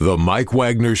The Mike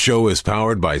Wagner Show is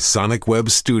powered by Sonic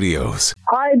Web Studios.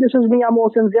 Hi, this is Mia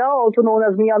Mosinzia, also known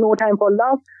as Mia No Time for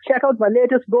Love. Check out my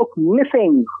latest book,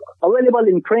 Missing, available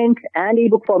in print and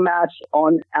ebook formats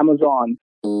on Amazon.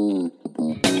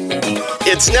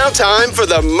 It's now time for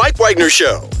the Mike Wagner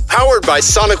Show, powered by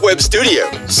Sonic Web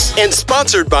Studios and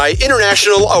sponsored by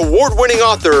international award-winning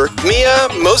author Mia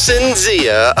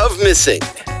Mosinzia of Missing.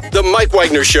 The Mike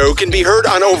Wagner Show can be heard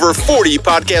on over 40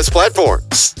 podcast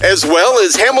platforms, as well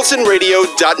as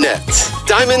HamiltonRadio.net,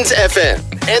 Diamonds FM,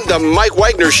 and the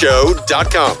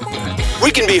MikeWagnerShow.com.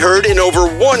 We can be heard in over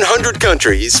 100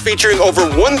 countries, featuring over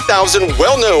 1,000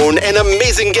 well-known and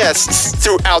amazing guests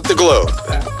throughout the globe.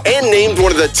 And named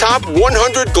one of the top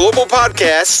 100 global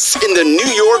podcasts in the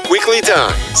New York Weekly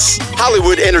Times,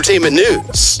 Hollywood Entertainment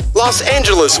News, Los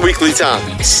Angeles Weekly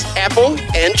Times, Apple,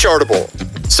 and Chartable.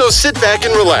 So sit back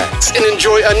and relax and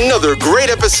enjoy another great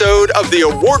episode of the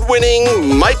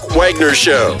award-winning Mike Wagner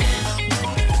Show.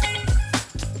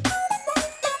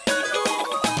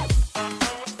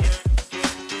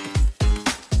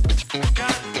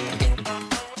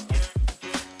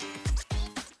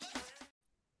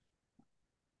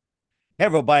 Hey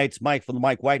everybody, it's Mike from the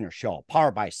Mike Wagner Show,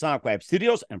 powered by Sonic Web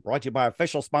Studios and brought to you by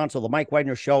official sponsor of the Mike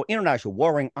Wagner Show, international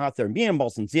warring author Mia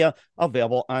Mosinzia,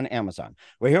 available on Amazon.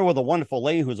 We're here with a wonderful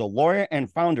lady who's a lawyer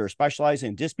and founder specializing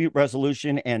in dispute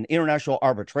resolution and international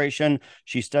arbitration.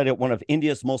 She studied at one of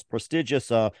India's most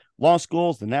prestigious law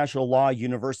schools, the National Law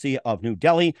University of New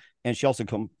Delhi, and she also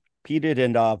competed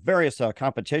in various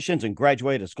competitions and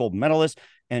graduated as gold medalist.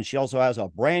 And she also has a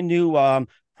brand new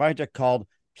project called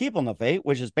Peoplenovate,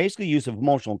 which is basically use of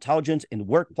emotional intelligence in the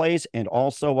workplace, and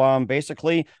also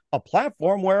basically a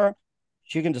platform where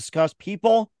she can discuss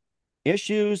people,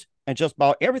 issues, and just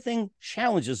about everything,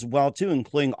 challenges as well too,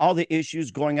 including all the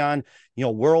issues going on,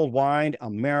 worldwide,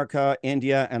 America,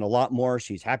 India, and a lot more.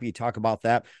 She's happy to talk about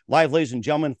that. Live, ladies and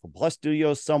gentlemen, from Plus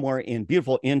Studios somewhere in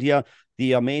beautiful India,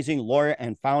 the amazing lawyer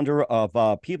and founder of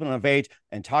Peoplenovate,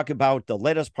 and talk about the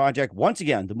latest project, once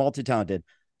again, the multi-talented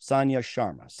Saniya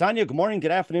Sharma. Saniya, good morning, good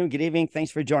afternoon, good evening.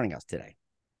 Thanks for joining us today.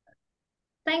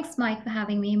 Thanks, Mike, for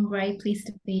having me. I'm very pleased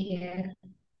to be here.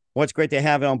 Well, it's great to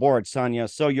have you on board, Saniya.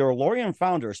 So you're a lawyer and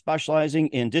founder specializing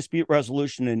in dispute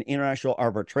resolution and international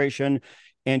arbitration,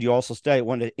 and you also study at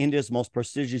one of India's most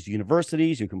prestigious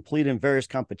universities. You completed in various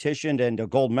competitions and a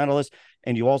gold medalist,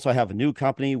 and you also have a new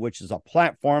company, which is a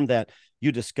platform that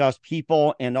you discuss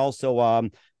people and also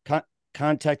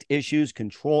contact issues,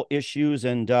 control issues,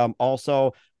 and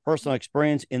also personal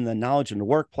experience in the knowledge in the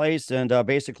workplace, and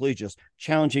basically just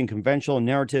challenging conventional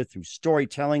narrative through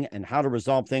storytelling and how to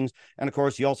resolve things. And of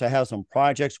course, you also have some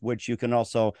projects which you can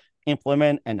also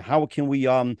implement, and how can we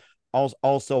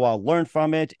also learn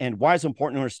from it, and why it's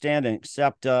important to understand and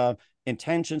accept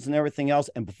intentions and everything else.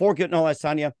 And before getting all that,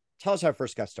 Saniya, tell us how it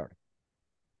first got started.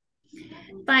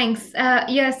 Thanks.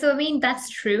 So that's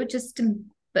true. Just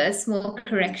a small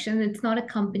correction. It's not a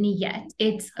company yet.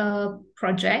 It's a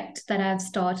project that I've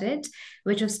started,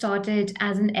 which I've started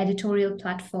as an editorial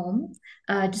platform.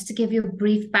 Just to give you a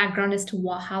brief background as to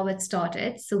how it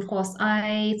started. So, of course,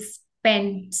 I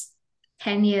spent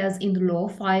 10 years in the law,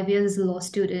 5 years as a law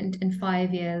student, and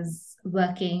 5 years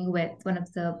working with one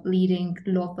of the leading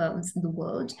law firms in the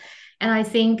world. And I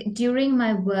think during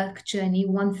my work journey,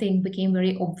 one thing became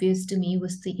very obvious to me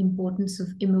was the importance of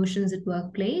emotions at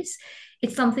workplace.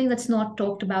 It's something that's not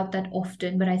talked about that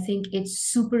often, but I think it's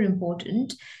super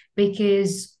important,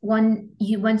 because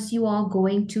once you are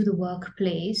going to the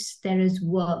workplace, there is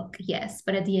work, yes,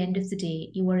 but at the end of the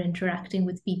day, you are interacting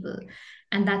with people.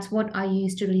 And that's what I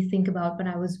used to really think about when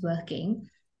I was working.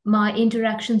 My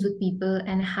interactions with people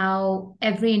and how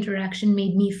every interaction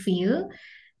made me feel.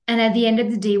 And at the end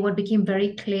of the day, what became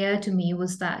very clear to me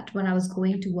was that when I was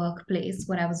going to workplace,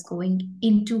 what I was going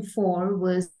into for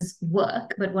was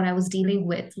work, but what I was dealing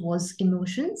with was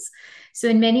emotions. So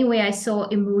in many ways, I saw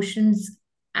emotions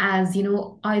as,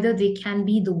 either they can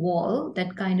be the wall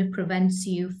that kind of prevents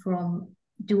you from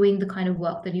doing the kind of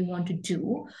work that you want to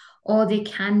do, or they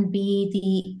can be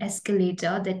the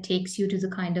escalator that takes you to the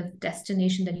kind of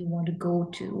destination that you want to go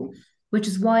to, which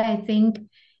is why I think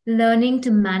learning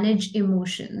to manage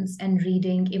emotions and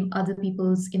reading other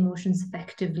people's emotions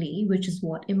effectively, which is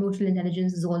what emotional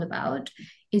intelligence is all about,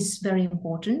 is very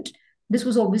important. This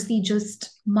was obviously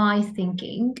just my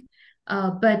thinking,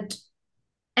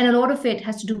 and a lot of it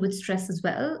has to do with stress as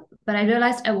well. But I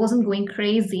realized I wasn't going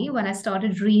crazy when I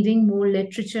started reading more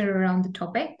literature around the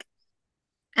topic.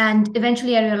 And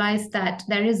eventually I realized that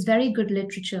there is very good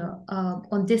literature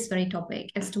on this very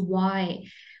topic as to why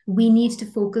we need to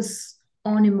focus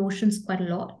on emotions quite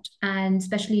a lot, and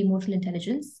especially emotional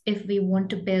intelligence, if we want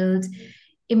to build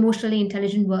emotionally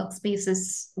intelligent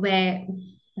workspaces where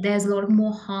there's a lot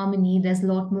more harmony, there's a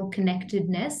lot more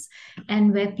connectedness,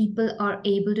 and where people are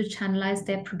able to channelize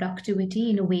their productivity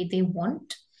in a way they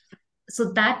want.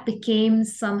 So that became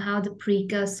somehow the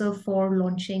precursor for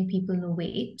launching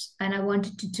Peoplenovate. And I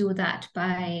wanted to do that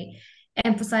by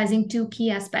emphasizing two key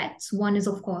aspects. One is,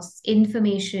 of course,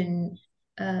 informational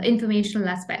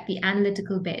aspect, the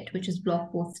analytical bit, which is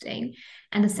blog posting.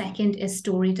 And the second is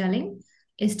storytelling,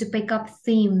 is to pick up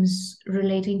themes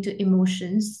relating to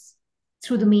emotions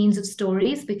through the means of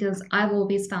stories, because I've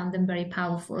always found them very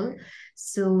powerful.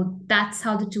 So that's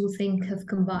how the two things have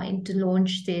combined to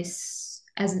launch this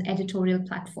as an editorial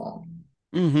platform.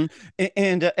 Mm-hmm.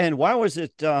 And why was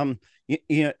it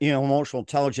emotional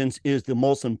intelligence is the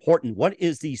most important? What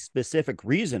is the specific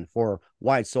reason for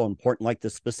why it's so important, like the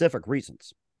specific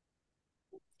reasons?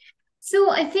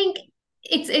 So I think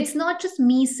it's not just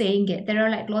me saying it. There are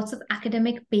like lots of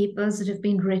academic papers that have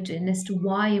been written as to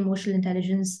why emotional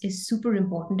intelligence is super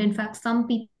important. In fact, some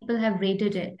people have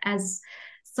rated it as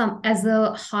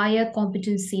a higher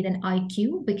competency than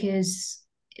IQ, because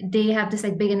they have this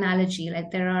like big analogy, like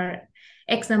there are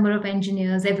X number of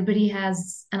engineers, everybody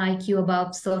has an IQ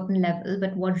above certain level,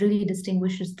 but what really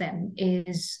distinguishes them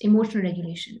is emotional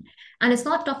regulation. And it's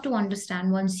not tough to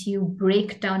understand once you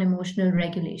break down emotional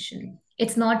regulation.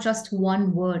 It's not just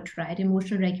one word, right?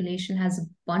 Emotional regulation has a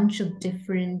bunch of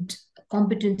different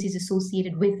competencies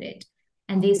associated with it.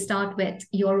 And they start with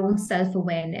your own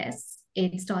self-awareness.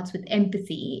 It starts with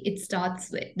empathy.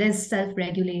 There's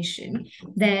self-regulation.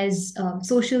 There's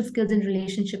social skills and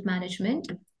relationship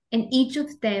management. And each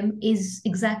of them is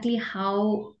exactly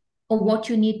how or what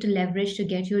you need to leverage to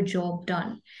get your job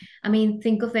done. I mean,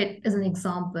 think of it as an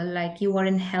example, like you are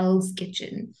in Hell's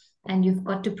Kitchen and you've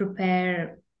got to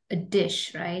prepare a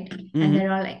dish, right? Mm-hmm. And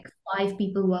there are like 5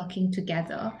 people working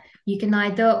together. You can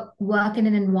either work in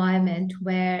an environment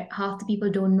where half the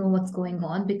people don't know what's going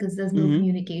on because there's no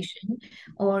communication,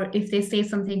 or if they say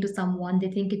something to someone, they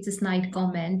think it's a snide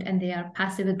comment and they are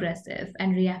passive aggressive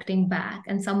and reacting back,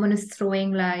 and someone is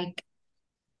throwing like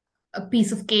a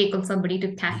piece of cake on somebody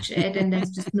to catch it, and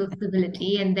there's just no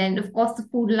civility. And then of course the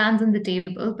food lands on the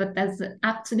table, but there's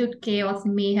absolute chaos,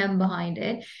 mayhem behind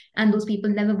it, and those people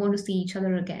never want to see each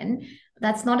other again.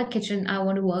 That's not a kitchen I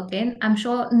want to work in. I'm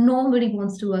sure nobody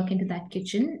wants to work into that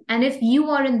kitchen. And if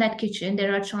you are in that kitchen,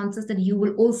 there are chances that you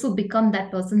will also become that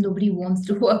person nobody wants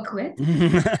to work with.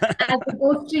 As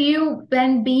opposed to you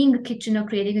then being a kitchen or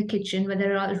creating a kitchen where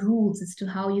there are rules as to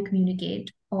how you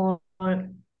communicate, or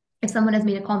if someone has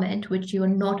made a comment which you're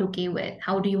not okay with,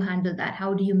 how do you handle that?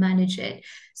 How do you manage it?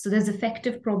 So there's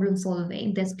effective problem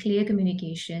solving, there's clear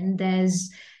communication, there's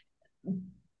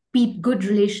good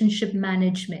relationship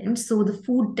management. So the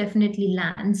food definitely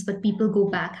lands, but people go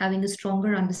back having a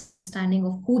stronger understanding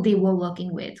of who they were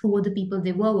working with, who were the people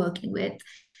they were working with.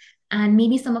 And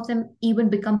maybe some of them even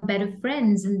become better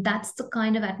friends. And that's the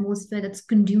kind of atmosphere that's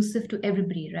conducive to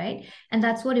everybody, right? And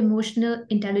that's what emotional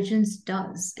intelligence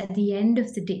does. At the end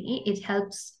of the day, it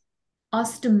helps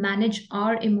us to manage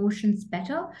our emotions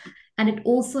better. And it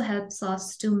also helps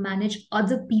us to manage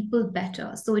other people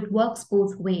better. So it works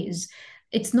both ways.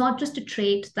 It's not just a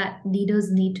trait that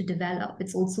leaders need to develop.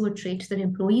 It's also a trait that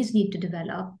employees need to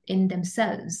develop in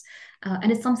themselves.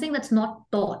 And it's something that's not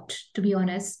taught, to be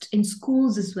honest, in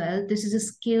schools as well. This is a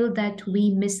skill that we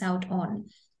miss out on,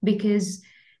 because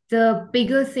the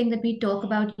bigger thing that we talk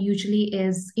about usually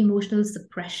is emotional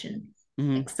suppression,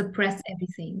 like suppress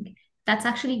everything. That's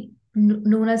actually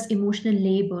known as emotional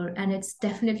labor, and it's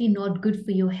definitely not good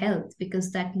for your health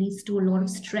because that leads to a lot of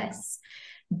stress.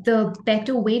 The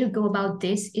better way to go about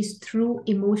this is through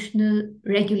emotional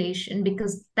regulation,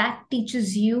 because that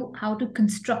teaches you how to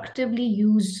constructively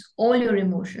use all your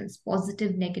emotions,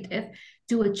 positive, negative,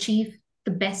 to achieve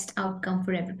the best outcome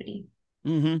for everybody.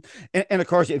 Mm-hmm. And of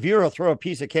course, if you're to throw a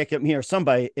piece of cake at me or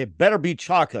somebody, it better be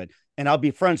chocolate, and I'll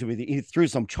be friends with you. You threw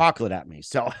some chocolate at me.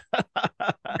 So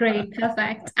great.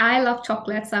 Perfect. I love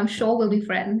chocolate, so I'm sure we'll be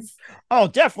friends. Oh,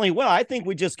 definitely. Well, I think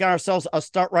we just got ourselves a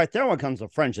start right there when it comes to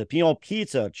friendship.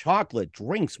 Pizza, chocolate,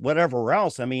 drinks, whatever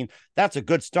else. I mean, that's a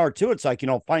good start too. It's like,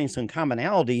 finding some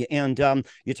commonality. And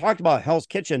you talked about Hell's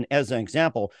Kitchen as an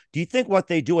example. Do you think what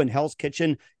they do in Hell's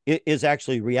Kitchen is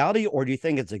actually reality, or do you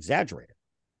think it's exaggerated?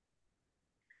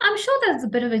 I'm sure there's a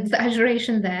bit of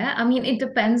exaggeration there. I mean, it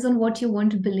depends on what you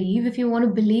want to believe. If you want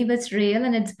to believe it's real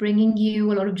and it's bringing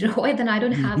you a lot of joy, then I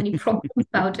don't have any problems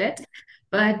about it.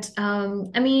 But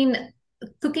I mean,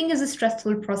 cooking is a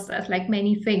stressful process, like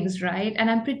many things, right?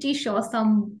 And I'm pretty sure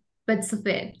some bits of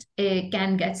it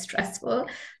can get stressful.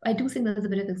 I do think there's a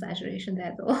bit of exaggeration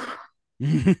there, though.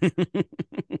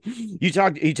 You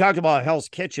talked about Hell's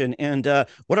Kitchen, and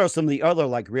what are some of the other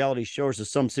like reality shows or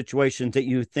some situations that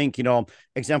you think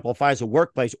exemplifies a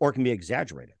workplace or can be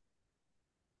exaggerated?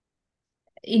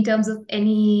 In terms of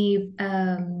any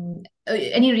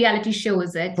reality show,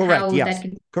 is it? Correct. How Yes. that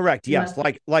can Correct. Yes.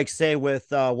 work? Like say with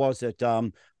what was it?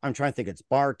 I'm trying to think. It's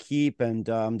Barkeep, and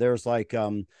there's like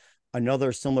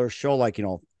another similar show like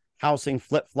Housing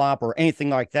Flip Flop or anything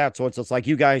like that. So it's just like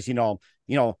you guys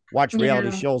watch reality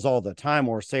Yeah. shows all the time,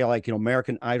 or say like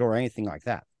American Idol or anything like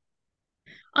that.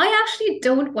 I actually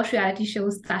don't watch reality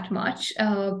shows that much.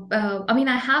 I mean,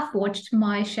 I have watched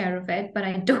my share of it, but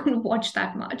I don't watch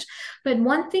that much. But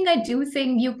one thing I do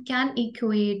think you can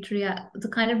equate the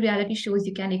kind of reality shows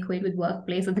you can equate with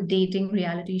workplace or the dating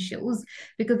reality shows,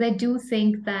 because I do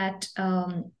think that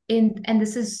and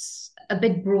this is a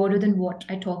bit broader than what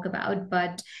I talk about,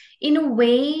 but in a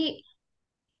way,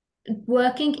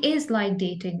 working is like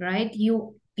dating, right?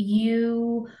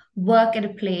 You work at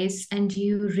a place and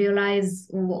you realize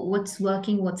what's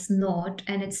working, what's not,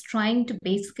 and it's trying to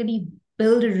basically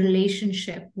build a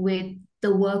relationship with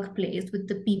the workplace, with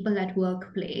the people at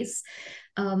workplace.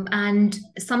 And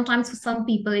sometimes for some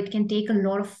people it can take a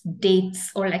lot of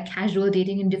dates or like casual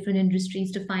dating in different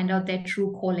industries to find out their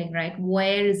true calling, right?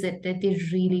 Where is it that they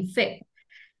really fit?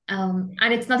 And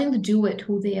it's nothing to do with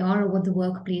who they are or what the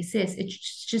workplace is.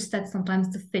 It's just that sometimes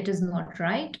the fit is not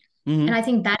right. Mm-hmm. And I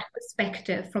think that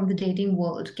perspective from the dating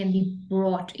world can be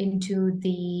brought into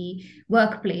the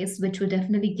workplace, which will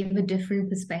definitely give a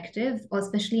different perspective, or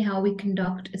especially how we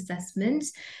conduct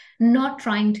assessments, not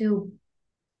trying to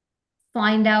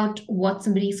find out what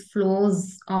somebody's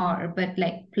flaws are, but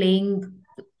like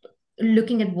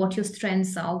looking at what your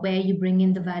strengths are, where you bring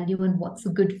in the value and what's a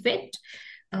good fit.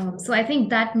 So I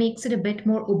think that makes it a bit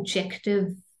more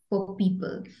objective for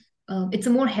people. It's a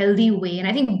more healthy way. And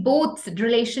I think both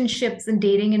relationships and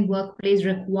dating and workplace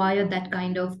require that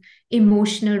kind of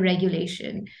emotional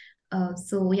regulation.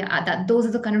 So yeah, those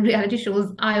are the kind of reality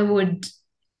shows I would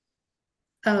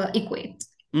equate.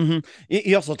 Mm-hmm.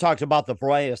 You also talked about the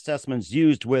variety of assessments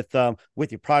used with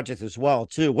your project as well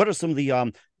too. What are some of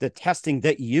the testing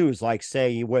that you use, like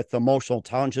say with emotional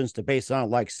intelligence to base on,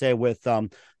 like say with the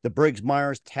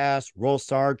Briggs-Myers test,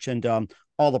 Rorschach, and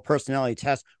all the personality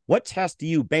tests? What tests do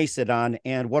you base it on,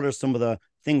 and what are some of the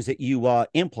things that you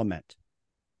implement?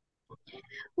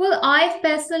 Well, I've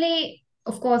personally,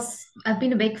 of course, I've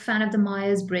been a big fan of the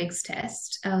Myers-Briggs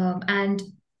test, and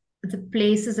the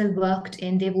places I've worked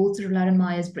in, they've also relied on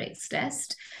Myers-Briggs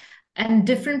test. And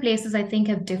different places, I think,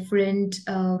 have different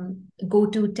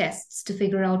go-to tests to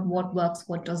figure out what works,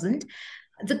 what doesn't.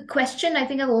 The question I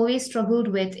think I've always struggled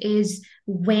with is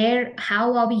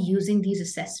how are we using these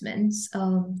assessments?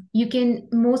 You can,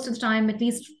 most of the time, at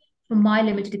least from my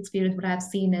limited experience, what I've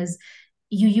seen is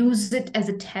you use it as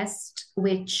a test,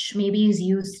 which maybe is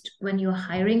used when you're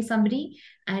hiring somebody,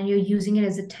 and you're using it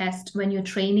as a test when you're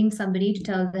training somebody to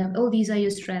tell them, oh, these are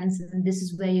your strengths and this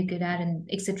is where you're good at, and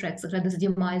etc., etc. This is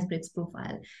your Myers-Briggs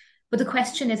profile. But the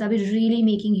question is, are we really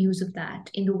making use of that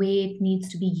in the way it needs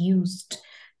to be used?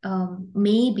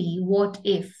 Maybe what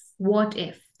if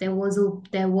there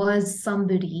was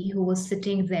somebody who was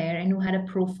sitting there and who had a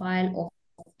profile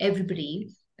of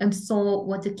everybody and saw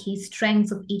what the key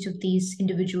strengths of each of these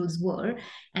individuals were,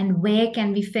 and where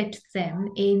can we fit them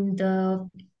in the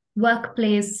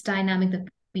workplace dynamic that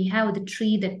we have, the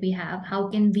tree that we have. How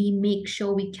can we make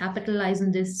sure we capitalize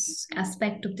on this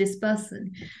aspect of this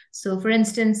person? So for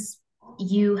instance,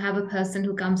 you have a person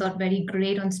who comes out very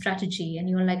great on strategy, and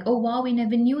you're like, oh wow, we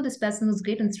never knew this person was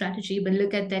great on strategy, but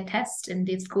look at their test and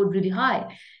they've scored really high.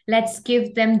 Let's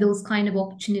give them those kind of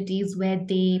opportunities where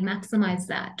they maximize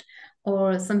that.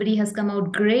 Or somebody has come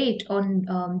out great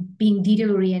on being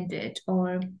detail oriented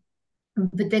or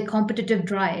with their competitive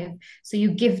drive. So you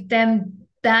give them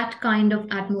that kind of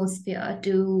atmosphere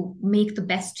to make the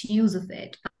best use of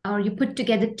it. Or you put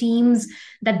together teams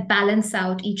that balance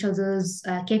out each other's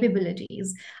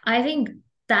capabilities. I think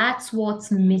that's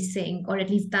what's missing, or at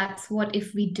least that's what,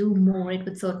 if we do more, it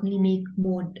would certainly make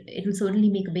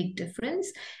a big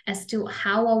difference as to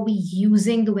how are we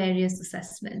using the various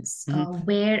assessments.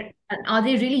 Where are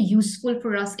they really useful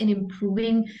for us in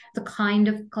improving the kind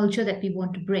of culture that we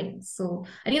want to bring? So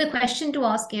I think the question to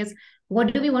ask is,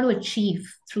 what do we want to achieve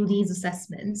through these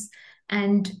assessments?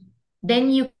 And then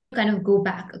you kind of go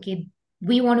back, okay,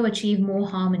 we want to achieve more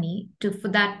harmony. For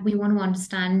that, we want to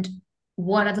understand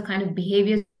what are the kind of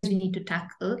behaviors we need to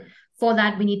tackle. For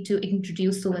that, we need to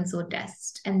introduce so-and-so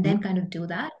test, and then kind of do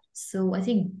that. So I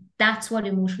think that's what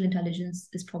emotional intelligence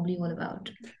is probably all about.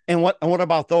 And what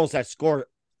about those that score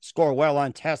score well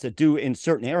on tests that do in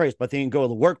certain areas, but then go to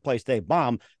the workplace, they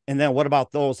bomb. And then what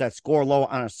about those that score low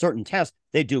on a certain test?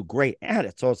 They do great at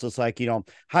it. So it's just like,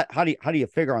 how do you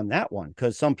figure on that one?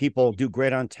 Because some people do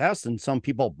great on tests and some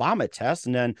people bomb at tests.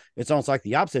 And then it's almost like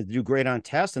the opposite. They do great on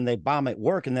tests and they bomb at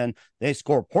work, and then they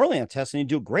score poorly on tests and you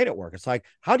do great at work. It's like,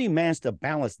 how do you manage to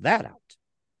balance that out?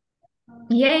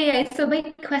 Yeah, it's a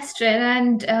big question,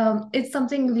 and it's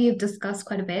something we've discussed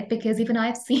quite a bit because even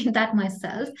I've seen that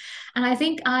myself, and I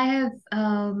think I have,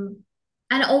 and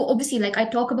obviously, like I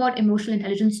talk about emotional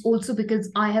intelligence also because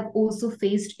I have also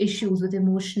faced issues with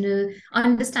emotional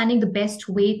understanding the best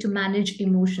way to manage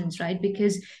emotions, right?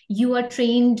 Because you are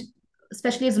trained,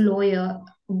 especially as a lawyer,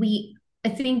 I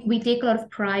think we take a lot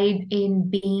of pride in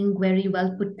being very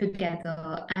well put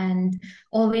together and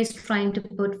always trying to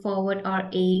put forward our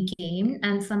A game.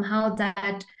 And somehow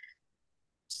that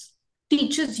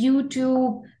teaches you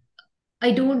to,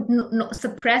 I don't know,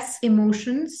 suppress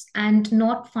emotions and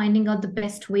not finding out the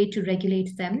best way to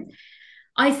regulate them.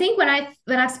 I think when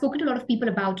I've spoken to a lot of people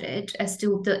about it as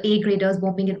to the A graders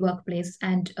bombing at workplace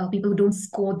and people who don't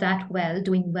score that well,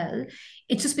 doing well,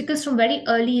 it's just because from very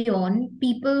early on,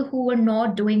 people who were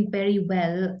not doing very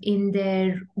well in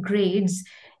their grades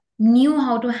knew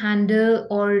how to handle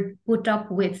or put up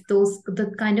with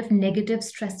the kind of negative,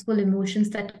 stressful emotions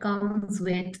that comes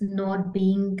with not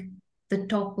being the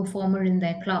top performer in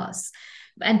their class.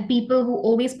 And people who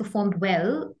always performed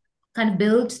well kind of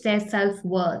built their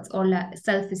self-worth or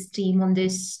self-esteem on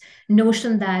this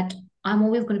notion that I'm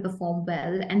always going to perform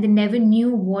well. And they never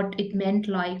knew what it meant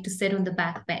like to sit on the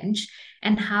back bench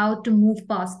and how to move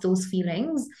past those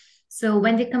feelings. So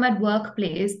when they come at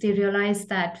workplace, they realize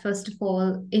that, first of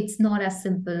all, it's not as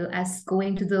simple as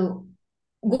going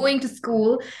to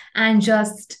school and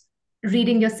just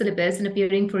reading your syllabus and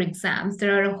appearing for exams.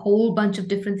 There are a whole bunch of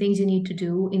different things you need to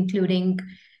do, including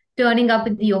turning up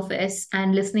in the office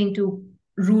and listening to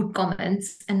rude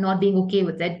comments and not being okay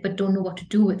with it, but don't know what to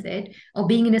do with it, or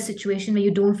being in a situation where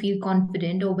you don't feel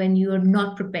confident, or when you're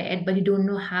not prepared, but you don't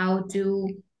know how to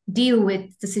deal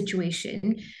with the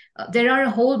situation. There are a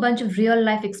whole bunch of real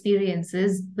life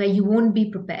experiences where you won't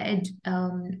be prepared,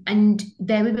 and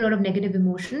there will be a lot of negative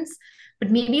emotions.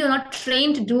 But maybe you're not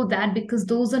trained to do that because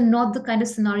those are not the kind of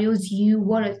scenarios you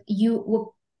were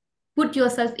put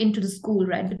yourself into the school,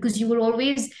 right? Because you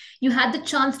had the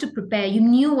chance to prepare. You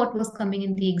knew what was coming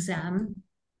in the exam.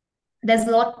 There's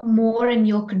a lot more in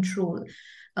your control.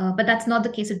 But that's not the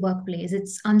case at workplace.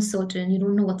 It's uncertain. You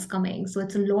don't know what's coming. So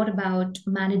it's a lot about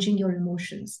managing your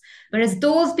emotions. Whereas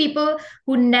those people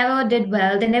who never did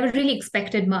well, they never really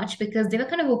expected much because they were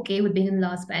kind of okay with being in the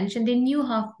last bench, and they knew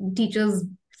how teachers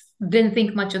didn't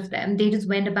think much of them. They just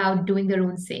went about doing their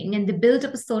own thing, and they built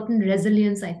up a certain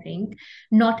resilience, I think,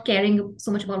 not caring so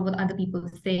much about what other people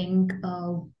think,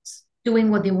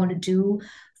 doing what they want to do,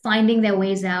 finding their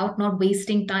ways out, not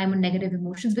wasting time on negative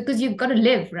emotions, because you've got to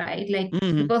live, right? Like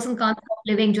the person can't stop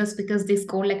living just because they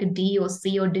scored like a D or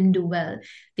C or didn't do well.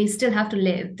 They still have to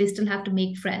live. They still have to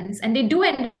make friends, and they do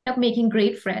end up making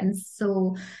great friends.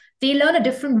 So they learn a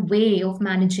different way of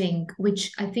managing,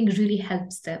 which I think really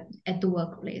helps them at the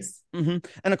workplace. And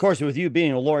of course, with you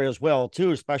being a lawyer as well,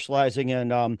 too, specializing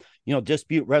in,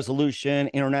 dispute resolution,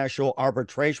 international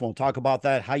arbitration, we'll talk about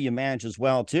that, how you manage as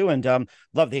well, too. And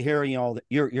love to hear,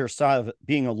 your side of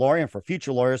being a lawyer and for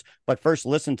future lawyers. But first,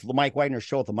 listen to the Mike Wagner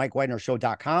Show at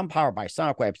themikewagnershow.com, powered by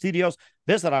Sonic Web Studios.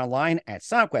 Visit online at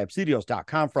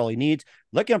sonicwebstudios.com for all your needs.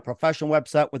 Look at a professional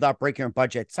website without breaking your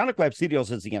budget. Sonic Web Studios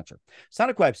is the answer.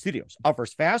 Sonic Web Studios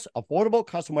offers fast, affordable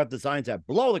custom web designs that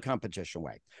blow the competition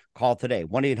away. Call today,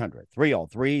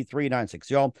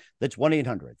 1-800-303-3960. That's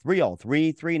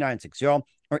 1-800-303-3960.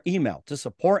 Or email to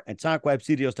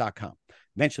support@sonicwebstudios.com.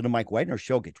 Mention the Mike Wagner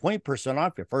Show. Get 20%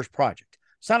 off your first project.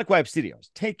 Sonic Web Studios.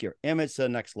 Take your image to the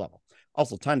next level.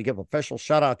 Also, time to give a official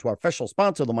shout out to our official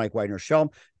sponsor of the Mike Wagner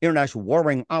Show, international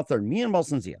war-ring author Mian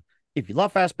Zia. If you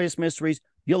love fast-paced mysteries,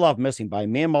 you'll love Missing by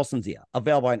Mian Zia,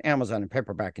 available on Amazon in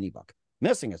paperback and ebook.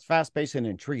 Missing is fast-paced and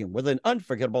intriguing with an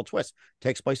unforgettable twist.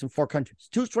 Takes place in 4 countries,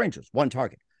 2 strangers, 1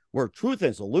 target, where truth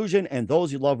is illusion and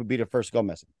those you love would be the first to go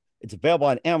missing. It's available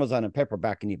on Amazon in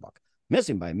paperback and ebook.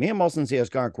 Missing by Mian Zia has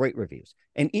garnered great reviews,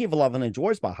 and Eve 11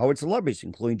 enjoys by Howard celebrities,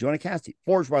 including Jonah Cassidy,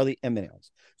 Forrest Riley, and many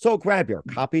others. So grab your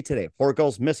copy today before it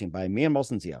goes missing by Mian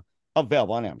Zia,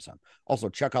 available on Amazon. Also,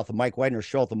 check out the Mike Wagner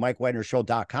Show at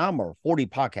themikewagnershow.com or 40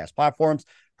 podcast platforms.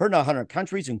 Heard in 100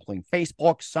 countries, including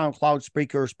Facebook, SoundCloud,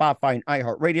 Spreaker, Spotify, and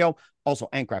iHeartRadio. Also,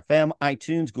 Anchor FM,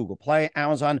 iTunes, Google Play,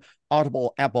 Amazon,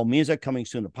 Audible, Apple Music, coming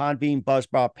soon to Podbean,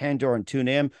 Buzzsprout, Pandora, and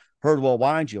TuneIn. heard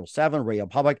worldwide, Geo 7, Radio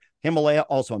Public, Himalaya,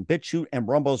 also on BitChute and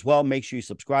Rumble as well. Make sure you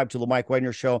subscribe to The Mike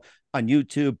Wagner Show on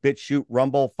YouTube, BitChute,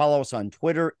 Rumble. Follow us on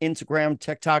Twitter, Instagram,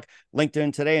 TikTok,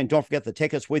 LinkedIn today. And don't forget to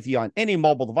take us with you on any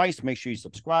mobile device. Make sure you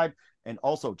subscribe. And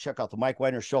also check out The Mike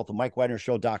Wagner Show at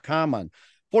themikewagnershow.com on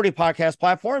 40 podcast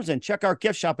platforms, and check our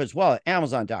gift shop as well at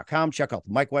amazon.com. Check out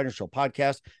the Mike Wagner Show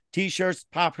podcast, t-shirts,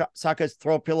 pop sockets,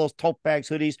 throw pillows, tote bags,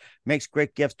 hoodies, makes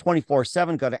great gifts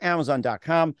 24/7. Go to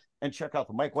amazon.com and check out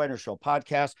the Mike Wagner Show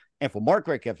podcast. And for more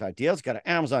great gift ideas, go to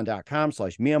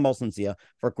amazon.com/Mia Molson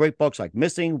for great books like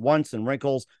Missing, Once, and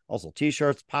Wrinkles. Also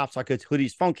t-shirts, pop sockets,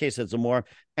 hoodies, phone cases, and more.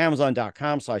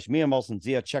 Amazon.com/Mia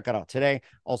Molson. Check it out today.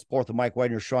 I'll support the Mike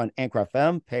Wagner Show on Anchor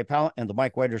FM, PayPal, and the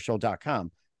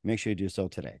MikeWagnerShow.com. Make sure you do so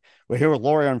today. We're here with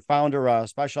lawyer and founder,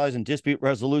 specialized in dispute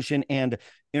resolution and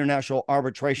international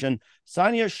arbitration,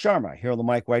 Saniya Sharma, here on the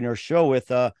Mike Wagner Show with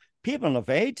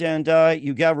Peoplenovate. And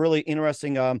you got a really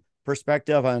interesting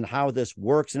perspective on how this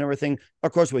works and everything.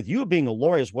 Of course, with you being a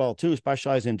lawyer as well, too,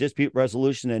 specialized in dispute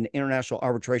resolution and international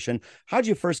arbitration, how did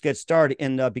you first get started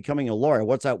in becoming a lawyer?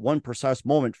 What's that one precise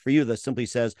moment for you that simply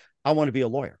says, I want to be a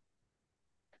lawyer?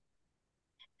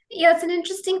 Yeah, it's an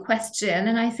interesting question.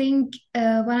 And I think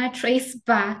when I trace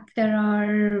back, there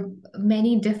are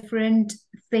many different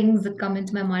things that come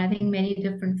into my mind. I think many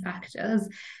different factors.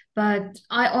 But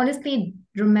I honestly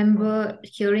remember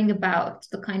hearing about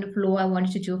the kind of law I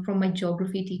wanted to do from my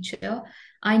geography teacher.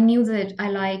 I knew that I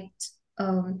liked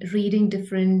reading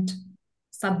different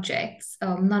subjects.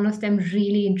 None of them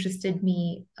really interested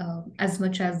me as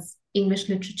much as English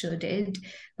literature did.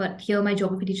 But here my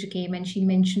geography teacher came and she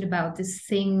mentioned about this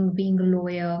thing, being a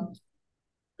lawyer,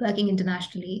 working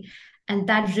internationally. And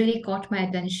that really caught my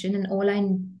attention. And all I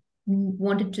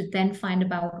wanted to then find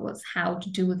about was how to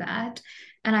do that.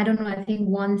 And I don't know, I think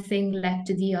one thing led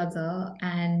to the other,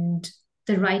 and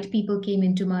the right people came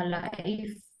into my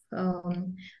life.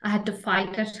 I had to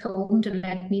fight at home to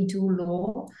let me do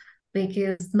law,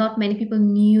 because not many people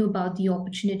knew about the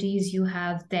opportunities you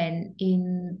have then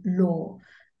in law.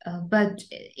 But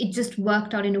it just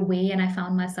worked out in a way, and I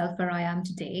found myself where I am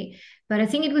today. But I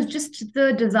think it was just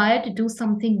the desire to do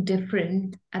something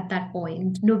different at that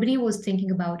point. Nobody was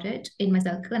thinking about it in my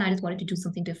circle, and I just wanted to do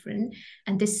something different.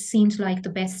 And this seemed like the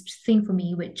best thing for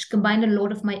me, which combined a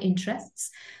lot of my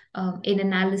interests in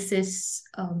analysis,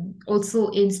 also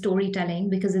in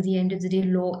storytelling, because at the end of the day,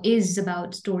 law is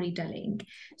about storytelling.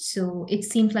 So it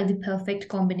seems like the perfect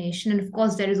combination. And of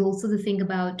course, there is also the thing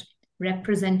about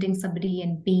representing somebody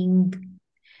and being,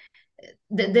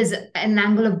 there's an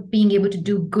angle of being able to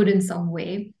do good in some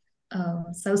way.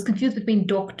 So I was confused between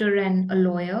doctor and a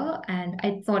lawyer, and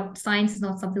I thought science is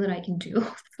not something that I can do.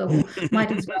 So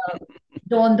might as well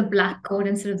don the black coat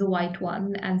instead of the white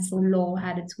one. And so law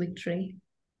had its victory.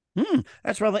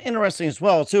 That's rather interesting as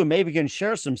well, too. Maybe you can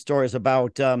share some stories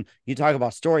about, you talk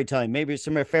about storytelling, maybe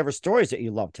some of your favorite stories that you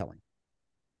love telling.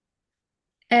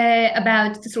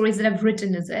 About the stories that I've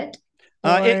written, is it?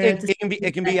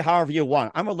 It can be however you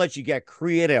want. I'm going to let you get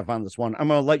creative on this one. I'm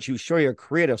going to let you show your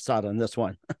creative side on this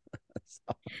one.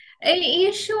 Yeah,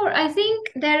 sure. I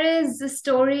think there is a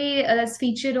story that's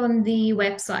featured on the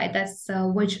website that's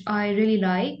which I really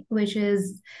like, which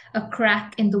is A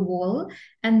Crack in the Wall.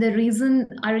 And the reason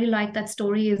I really like that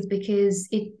story is because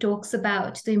it talks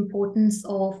about the importance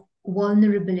of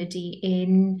vulnerability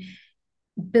in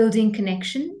building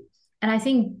connection. And I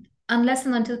think unless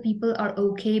and until people are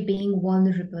okay being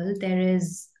vulnerable,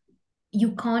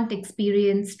 you can't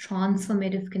experience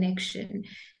transformative connection.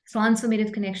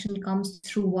 Transformative connection comes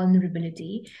through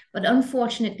vulnerability. But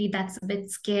unfortunately, that's a bit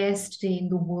scarce today in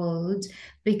the world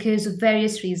because of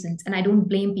various reasons. And I don't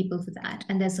blame people for that.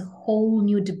 And there's a whole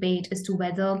new debate as to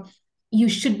whether you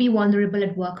should be vulnerable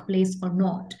at workplace or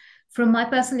not. From my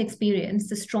personal experience,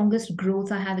 the strongest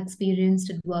growth I have experienced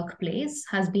at workplace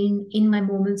has been in my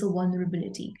moments of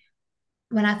vulnerability.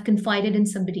 When I've confided in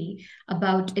somebody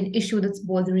about an issue that's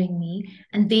bothering me,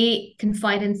 and they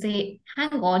confide and say,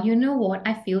 hang on, you know what,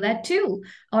 I feel that too,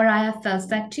 or I have felt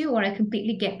that too, or I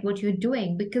completely get what you're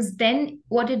doing. Because then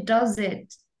what it does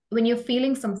is, when you're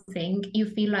feeling something, you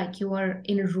feel like you are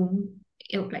in a room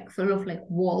like full of like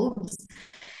walls.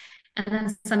 And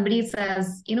then somebody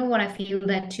says, you know what, I feel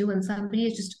that too. And somebody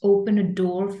has just opened a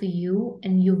door for you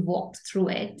and you walked through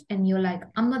it. And you're like,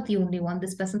 I'm not the only one.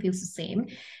 This person feels the same.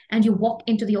 And you walk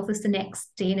into the office the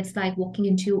next day and it's like walking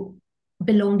into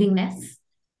belongingness.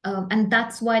 And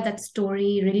that's why that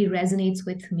story really resonates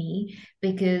with me,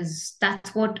 because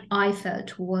that's what I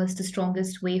felt was the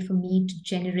strongest way for me to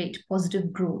generate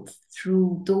positive growth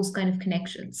through those kind of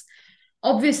connections.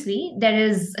 Obviously, there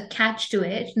is a catch to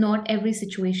it. Not every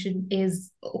situation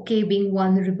is okay being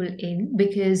vulnerable in,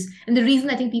 and the reason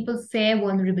I think people fear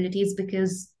vulnerability is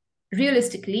because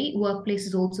realistically, workplace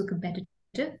is also competitive.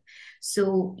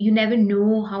 So you never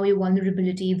know how your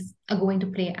vulnerabilities are going to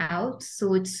play out.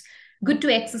 So it's good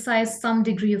to exercise some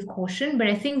degree of caution. But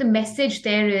I think the message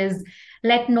there is,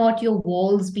 let not your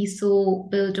walls be so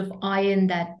built of iron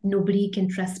that nobody can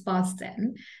trespass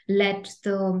them. Let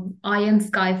the iron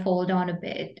sky fall down a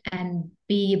bit and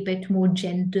be a bit more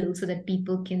gentle so that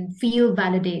people can feel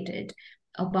validated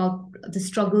about the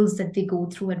struggles that they go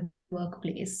through at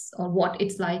workplace or what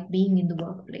it's like being in the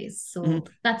workplace. So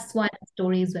that's why the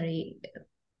story is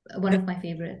one of my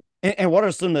favorites. And what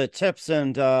are some of the tips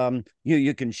and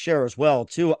you can share as well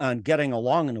too on getting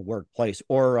along in the workplace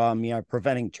or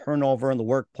preventing turnover in the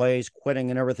workplace, quitting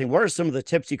and everything? What are some of the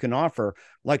tips you can offer,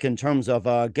 like in terms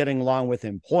of getting along with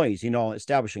employees,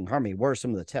 establishing harmony? What are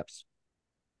some of the tips?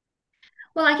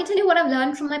 Well, I can tell you what I've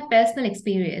learned from my personal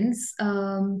experience.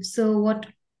 So what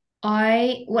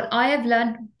I have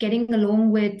learned getting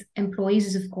along with employees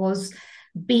is, of course,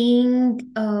 being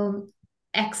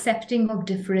accepting of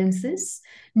differences,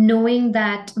 knowing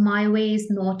that my way is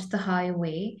not the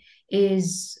highway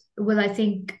will, I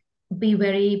think, be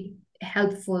very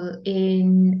helpful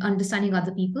in understanding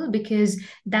other people, because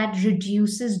that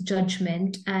reduces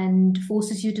judgment and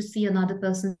forces you to see another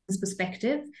person's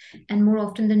perspective. And more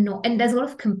often than not, and there's a lot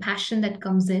of compassion that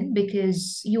comes in,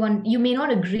 because you may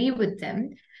not agree with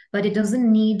them, but it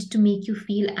doesn't need to make you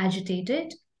feel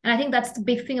agitated. And I think that's the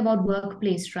big thing about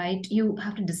workplace, right? You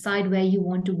have to decide where you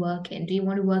want to work in. Do you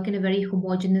want to work in a very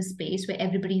homogeneous space where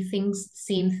everybody thinks the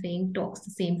same thing, talks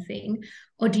the same thing?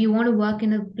 Or do you want to work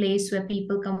in a place where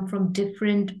people come from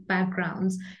different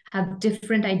backgrounds, have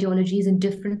different ideologies and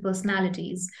different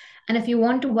personalities? And if you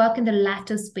want to work in the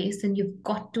latter space, then you've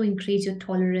got to increase your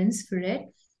tolerance for it.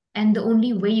 And the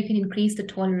only way you can increase the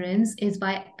tolerance is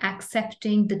by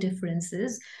accepting the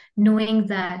differences, knowing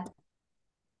that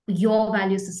your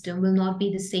value system will not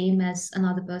be the same as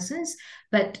another person's,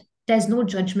 but there's no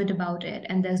judgment about it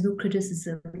and there's no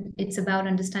criticism. It's about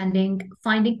understanding,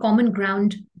 finding common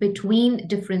ground between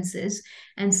differences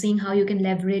and seeing how you can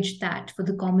leverage that for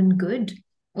the common good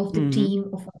of the team,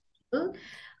 of people.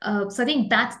 So I think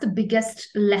that's the biggest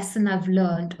lesson I've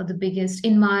learned, or the biggest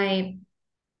in my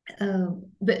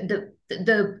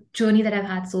the journey that I've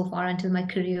had so far until my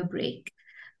career break.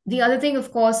 The other thing,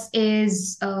 of course,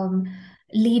 is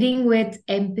leading with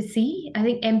empathy. I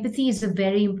think empathy is a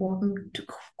very important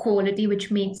quality which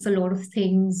puts a lot of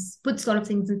things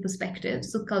in perspective.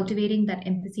 So cultivating that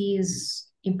empathy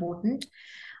is important.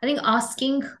 I think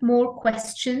asking more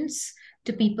questions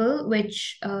to people,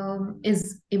 which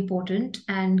is important,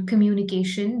 and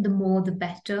communication, the more the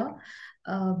better.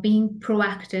 Being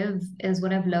proactive is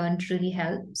what I've learned really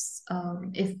helps.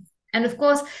 And of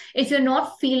course, if you're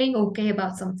not feeling okay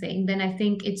about something, then I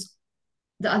think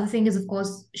the other thing is, of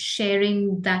course,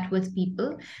 sharing that with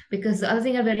people, because the other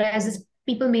thing I realized is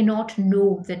people may not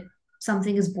know that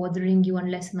something is bothering you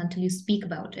unless and until you speak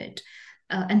about it,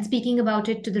 and speaking about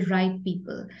it to the right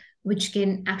people, which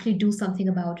can actually do something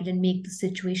about it and make the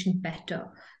situation better.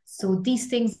 So these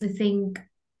things, I think,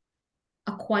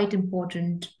 are quite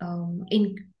important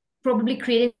in probably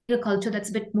creating a culture that's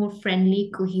a bit more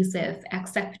friendly, cohesive,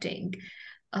 accepting,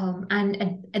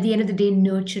 and at the end of the day,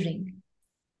 nurturing.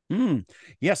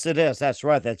 Yes, it is. That's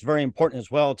right. That's very important as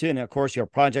well, too. And of course, your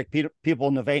project,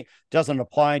 Peoplenovate, doesn't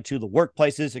apply to the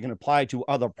workplaces. It can apply to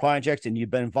other projects, and you've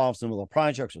been involved in some of the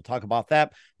projects. We'll talk about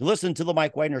that. You listen to The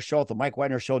Mike Wagner Show at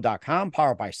themikewagnershow.com,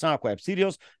 powered by Sonic Web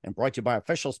Studios, and brought to you by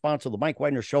official sponsor, The Mike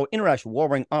Wagner Show, international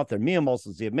war-ring author, Mia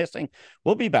Molson Missing.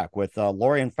 We'll be back with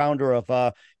Lori and founder of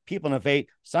Peoplenovate,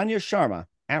 Saniya Sharma,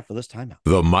 after this timeout.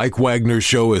 The Mike Wagner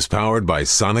Show is powered by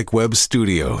Sonic Web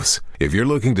Studios. If you're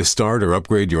looking to start or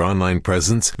upgrade your online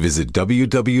presence, visit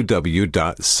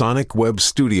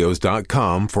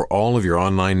www.sonicwebstudios.com for all of your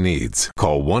online needs.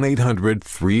 Call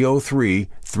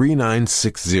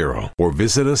 1-800-303-3960 or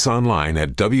visit us online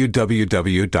at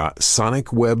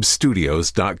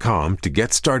www.sonicwebstudios.com to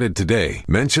get started today.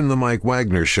 Mention The Mike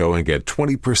Wagner Show and get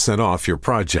 20% off your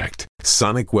project.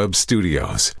 Sonic Web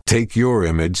Studios. Take your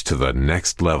image to the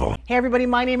next level. Hey everybody,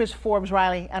 my name is Forbes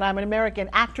Riley, and I'm an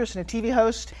American actress and a TV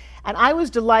host. And I was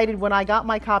delighted when I got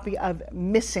my copy of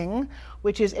Missing,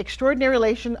 which is Extraordinary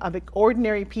Relation of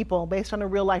Ordinary People, based on a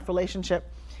real life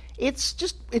relationship.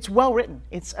 It's well written.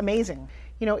 It's amazing.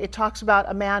 You know, it talks about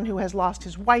a man who has lost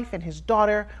his wife and his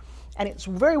daughter, and it's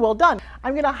very well done.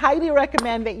 I'm going to highly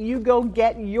recommend that you go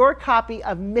get your copy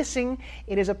of Missing.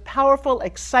 It is a powerful,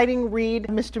 exciting read.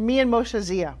 Mr. Mian Moshe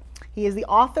Zia. He is the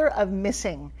author of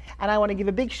Missing. And I want to give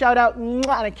a big shout out and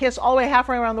a kiss all the way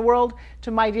halfway around the world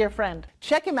to my dear friend.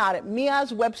 Check him out at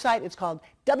Mia's website. It's called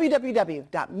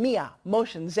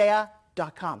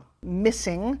www.miamotionzea.com.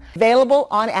 Missing, available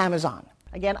on Amazon.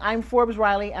 Again, I'm Forbes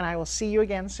Riley, and I will see you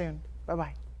again soon.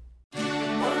 Bye-bye.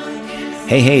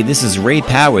 Hey, this is Ray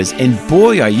Powers, and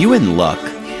boy, are you in luck.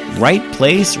 Right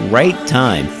place, right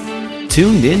time.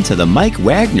 Tuned in to the Mike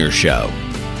Wagner Show.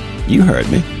 You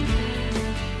heard me.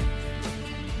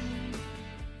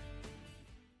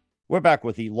 We're back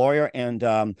with the lawyer and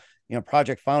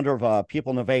project founder of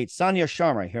Peoplenovate, Saniya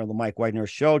Sharma, here on the Mike Wagner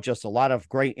Show. Just a lot of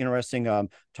great, interesting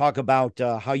talk about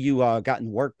how you got in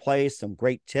the workplace, some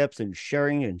great tips and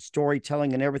sharing and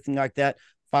storytelling and everything like that.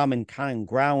 Found common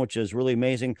ground, which is really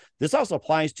amazing. This also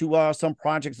applies to some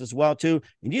projects as well, too.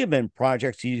 And you've been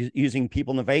projects using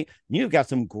Peoplenovate. You've got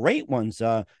some great ones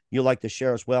you like to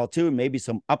share as well, too. Maybe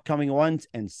some upcoming ones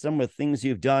and some of the things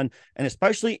you've done, and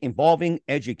especially involving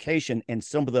education and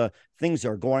some of the things that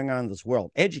are going on in this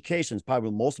world. Education is probably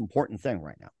the most important thing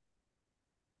right now.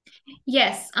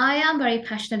 Yes, I am very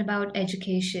passionate about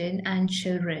education and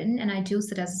children, and I do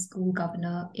sit as a school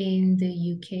governor in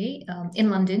the UK, in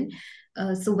London.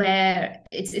 So where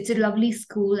it's a lovely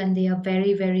school, and they are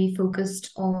very, very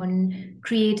focused on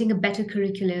creating a better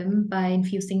curriculum by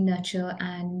infusing nurture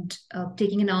and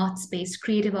taking an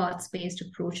creative arts-based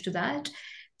approach to that.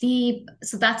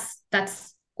 So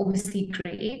that's obviously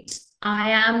great.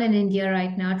 I am in India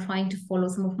right now trying to follow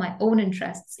some of my own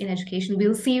interests in education.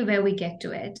 We'll see where we get to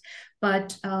it.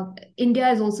 But India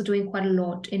is also doing quite a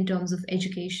lot in terms of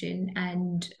education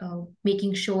and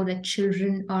making sure that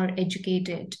children are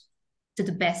educated to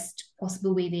the best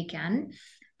possible way they can.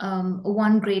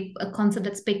 One great concept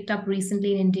that's picked up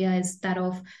recently in India is that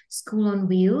of school on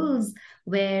wheels,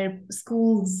 where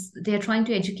schools, they're trying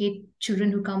to educate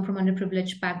children who come from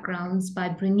underprivileged backgrounds by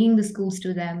bringing the schools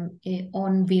to them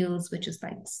on wheels, which is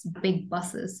like big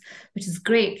buses, which is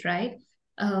great, right?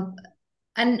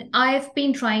 And I've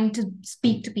been trying to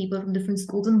speak to people from different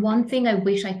schools. And one thing I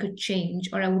wish I could change,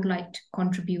 or I would like to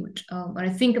contribute, or I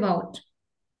think about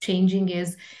changing,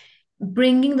 is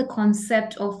bringing the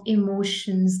concept of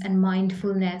emotions and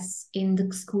mindfulness in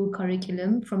the school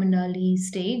curriculum from an early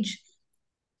stage.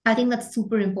 I think that's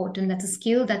super important. That's a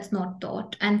skill that's not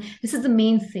taught. And this is the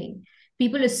main thing.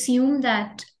 People assume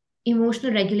that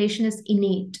emotional regulation is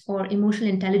innate or emotional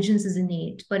intelligence is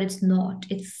innate, but it's not.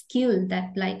 It's skill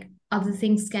that, like other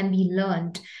things, can be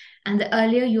learned. And the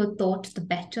earlier you're taught, the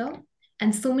better.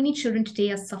 And so many children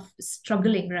today are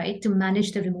struggling, right, to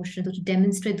manage their emotions or to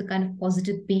demonstrate the kind of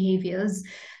positive behaviors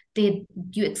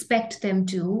you expect them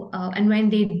to. And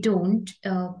when they don't,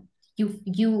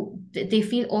 they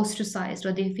feel ostracized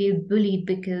or they feel bullied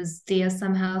because they are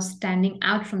somehow standing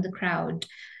out from the crowd.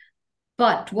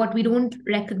 But what we don't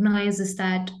recognize is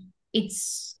that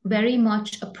it's very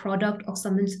much a product of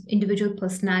someone's individual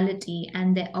personality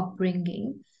and their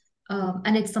upbringing.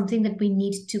 And it's something that we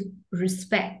need to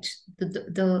respect,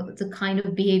 the kind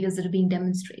of behaviors that are being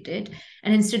demonstrated.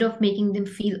 And instead of making them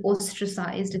feel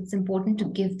ostracized, it's important to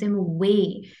give them a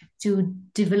way to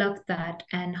develop that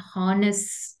and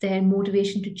harness their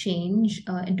motivation to change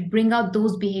and to bring out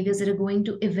those behaviors that are going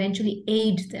to eventually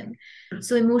aid them.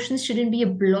 So emotions shouldn't be a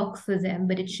block for them,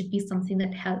 but it should be something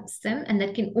that helps them. And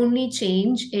that can only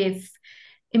change if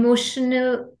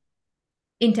emotional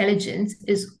intelligence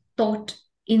is taught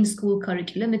in school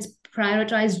curriculum. It's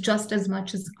prioritized just as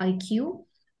much as IQ,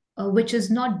 which is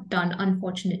not done,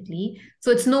 unfortunately.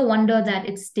 So it's no wonder that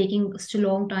it's taking such a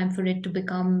long time for it to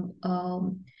become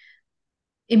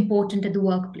important at the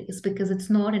workplace, because it's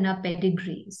not in our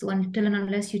pedigree. So until and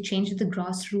unless you change at the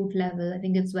grassroots level, I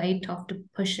think it's very tough to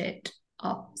push it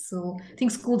up. So I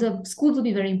think schools will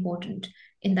be very important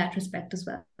in that respect as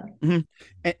well.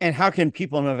 Mm-hmm. And how can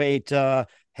Peoplenovate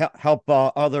help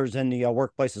others in the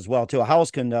workplace as well, too? How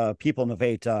else can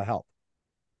Peoplenovate help?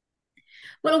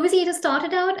 Well, obviously, it has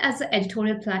started out as an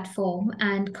editorial platform.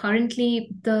 And currently,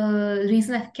 the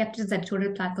reason I've kept it as an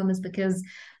editorial platform is because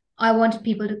I wanted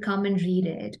people to come and read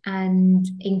it and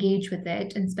engage with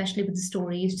it, and especially with the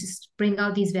stories, just bring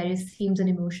out these various themes and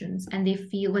emotions. And they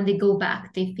feel, when they go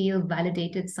back, they feel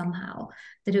validated somehow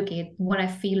that, okay, what I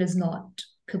feel is not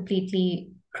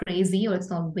completely crazy or it's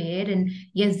not weird, and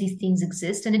yes, these things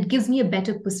exist, and it gives me a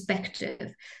better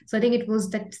perspective. So I think it was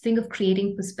that thing of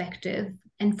creating perspective,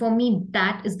 and for me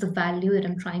that is the value that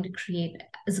I'm trying to create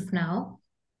as of now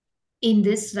in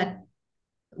this, that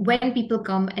when people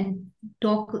come and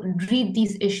read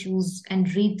these issues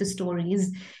and read the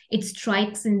stories, it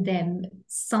strikes in them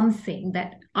something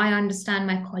that I understand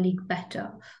my colleague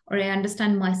better, or I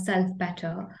understand myself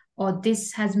better, or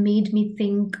this has made me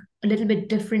think a little bit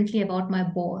differently about my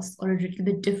boss or a little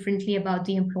bit differently about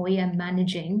the employee I'm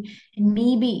managing, and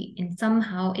maybe and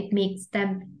somehow it makes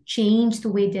them change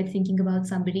the way they're thinking about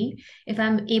somebody. If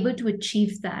I'm able to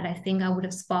achieve that, I think I would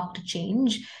have sparked a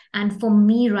change. And for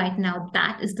me right now,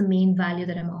 that is the main value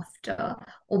that I'm after.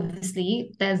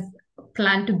 Obviously, there's a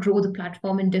plan to grow the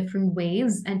platform in different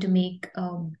ways and to make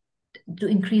to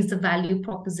increase the value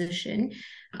proposition,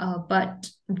 but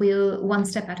we'll one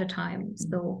step at a time.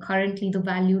 So currently the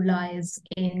value lies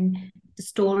in the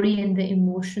story and the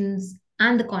emotions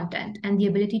and the content and the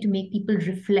ability to make people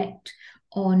reflect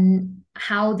on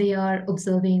how they are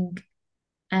observing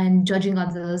and judging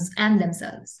others and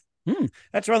themselves.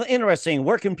 That's rather interesting.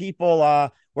 Where can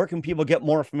people get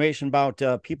more information about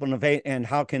Peoplenovate, and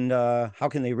how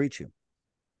can they reach you?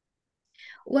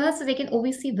 Well, so they can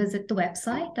obviously visit the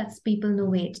website, that's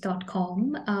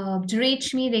peoplenovate.com. To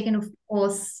reach me, they can, of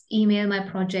course, email my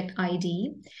project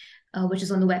ID, which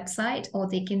is on the website, or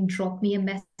they can drop me a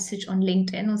message on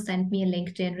LinkedIn or send me a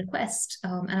LinkedIn request,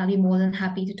 and I'll be more than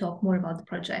happy to talk more about the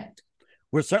project.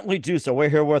 We'll certainly do so. We're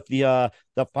here with the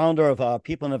founder of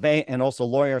Peoplenovate and also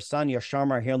lawyer Saniya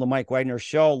Sharma here on the Mike Wagner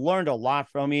Show. Learned a lot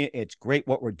from you. It's great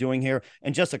what we're doing here.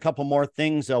 And just a couple more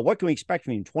things. What can we expect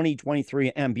from you in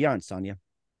 2023 and beyond, Saniya?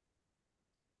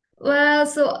 Well,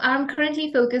 so I'm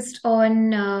currently focused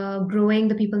on growing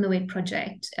the Peoplenovate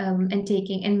project, and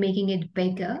making it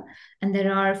bigger. And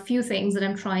there are a few things that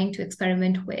I'm trying to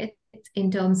experiment with in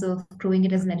terms of growing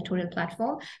it as an editorial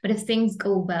platform. But if things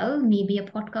go well, maybe a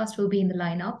podcast will be in the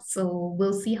lineup. So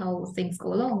we'll see how things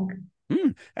go along.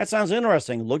 That sounds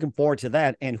interesting. Looking forward to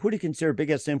that. And who do you consider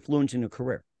biggest influence in your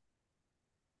career?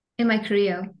 In my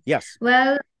career? Yes.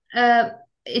 Well,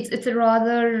 it's a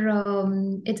rather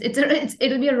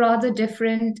it'll be a rather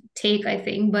different take, I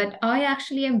think, but I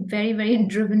actually am very, very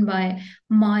driven by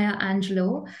Maya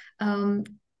Angelou, and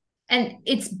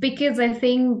it's because I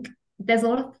think there's a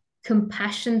lot of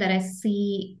compassion that I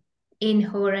see in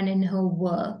her and in her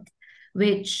work,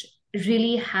 which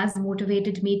really has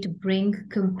motivated me to bring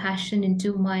compassion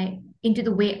into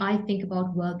the way I think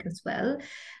about work as well.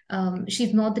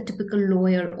 She's not the typical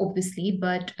lawyer, obviously,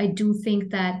 but I do think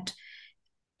that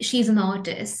she's an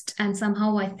artist, and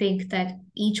somehow I think that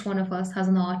each one of us has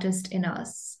an artist in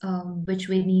us, which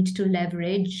we need to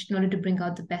leverage in order to bring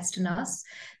out the best in us.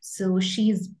 So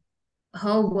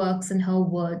her works and her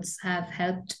words have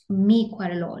helped me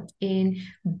quite a lot in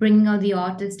bringing out the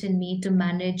artist in me to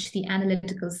manage the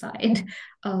analytical side.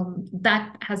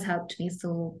 That has helped me.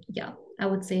 So yeah, I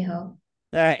would say her.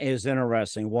 That is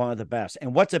interesting. One of the best.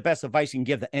 And what's the best advice you can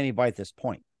give to anybody at this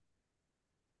point?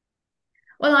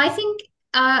 Well, I think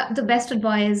the best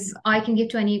advice I can give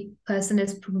to any person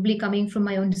is probably coming from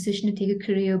my own decision to take a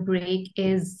career break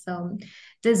is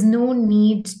there's no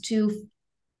need to,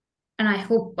 and I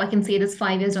hope I can say this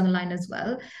 5 years down the line as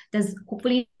well, there's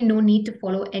hopefully no need to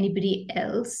follow anybody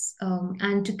else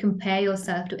and to compare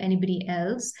yourself to anybody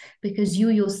else, because you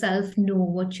yourself know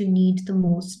what you need the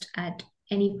most at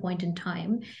any point in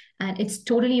time. And it's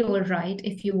totally all right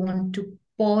if you want to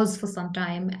pause for some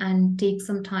time and take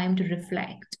some time to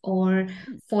reflect or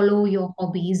follow your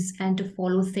hobbies and to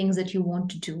follow things that you want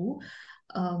to do.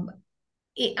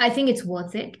 I think it's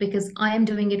worth it because I am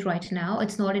doing it right now.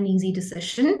 It's not an easy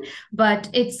decision, but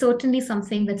it's certainly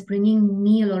something that's bringing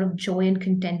me a lot of joy and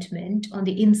contentment on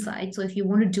the inside. So if you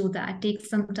want to do that, take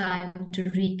some time to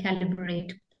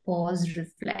recalibrate, pause,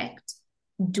 reflect,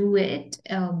 do it.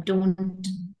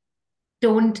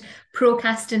 Don't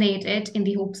procrastinate it in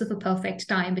the hopes of a perfect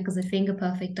time, because I think a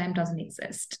perfect time doesn't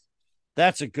exist.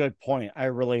 That's a good point. I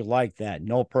really like that.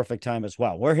 No perfect time as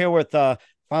well. We're here with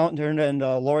founder and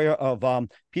lawyer of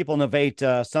Peoplenovate,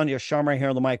 Saniya Sharma here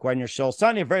on the Mike Wagner Show.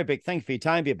 Saniya, very big thank you for your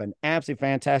time. You've been absolutely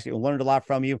fantastic. We learned a lot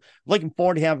from you. Looking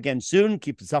forward to having you again soon.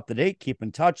 Keep us up to date. Keep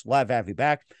in touch. Love to have you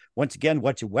back. Once again,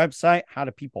 what's your website? How do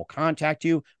people contact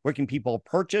you? Where can people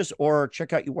purchase or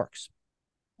check out your works?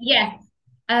 Yes.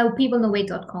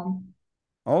 Peoplenovate.com.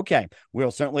 Okay,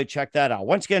 we'll certainly check that out.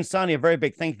 Once again, Saniya, a very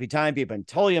big thank you for your time. You've been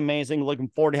totally amazing. Looking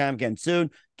forward to having you again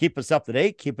soon. Keep us up to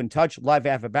date. Keep in touch. Live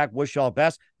after back. Wish you all the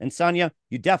best. And Saniya,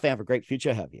 you definitely have a great future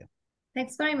ahead of you.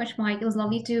 Thanks very much, Mike. It was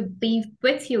lovely to be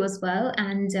with you as well.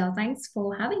 And thanks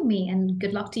for having me. And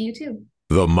good luck to you too.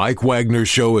 The Mike Wagner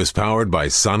Show is powered by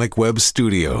Sonic Web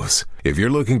Studios. If you're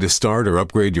looking to start or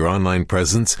upgrade your online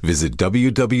presence, visit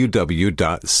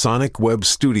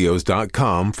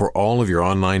www.sonicwebstudios.com for all of your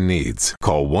online needs.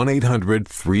 Call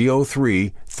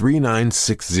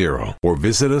 1-800-303-3960 or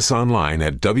visit us online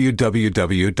at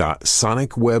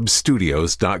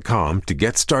www.sonicwebstudios.com to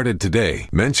get started today.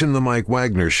 Mention The Mike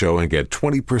Wagner Show and get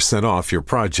 20% off your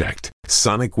project.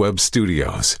 Sonic Web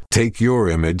Studios. Take your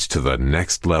image to the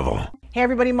next level. Hey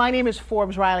everybody, my name is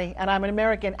Forbes Riley, and I'm an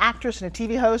American actress and a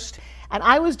TV host, and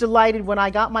I was delighted when I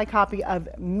got my copy of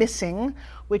Missing,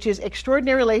 which is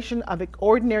Extraordinary Relation of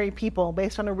Ordinary People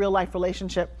based on a real-life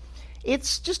relationship.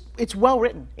 It's well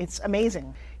written. It's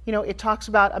amazing. You know, it talks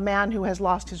about a man who has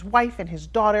lost his wife and his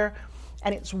daughter,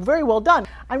 and it's very well done.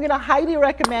 I'm going to highly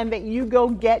recommend that you go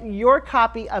get your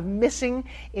copy of Missing.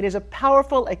 It is a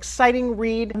powerful, exciting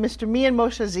read. Mr. Mian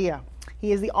Moshe Zia.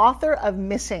 He is the author of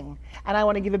Missing. And I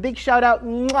want to give a big shout out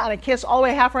and a kiss all the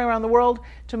way halfway around the world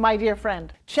to my dear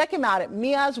friend. Check him out at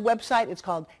Mia's website. It's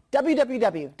called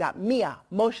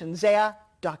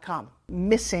www.miamoshenzea.com.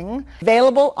 Missing,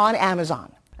 available on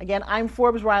Amazon. Again, I'm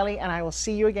Forbes Riley, and I will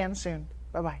see you again soon.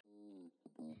 Bye-bye.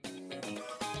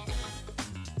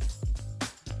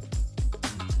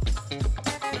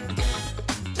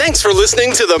 Thanks for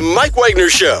listening to The Mike Wagner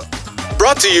Show.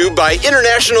 Brought to you by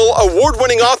international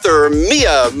award-winning author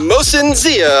Mia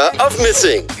Mohsen-Zia of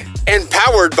Missing, and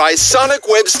powered by Sonic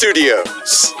Web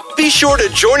Studios. Be sure to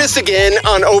join us again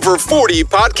on over 40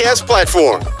 podcast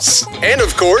platforms, and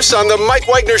of course on the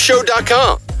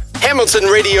MikeWagnerShow.com,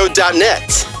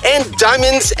 HamiltonRadio.net, and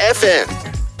Diamonds FM.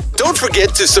 Don't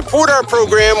forget to support our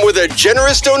program with a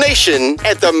generous donation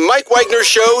at the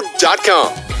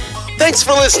MikeWagnerShow.com. Thanks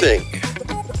for listening.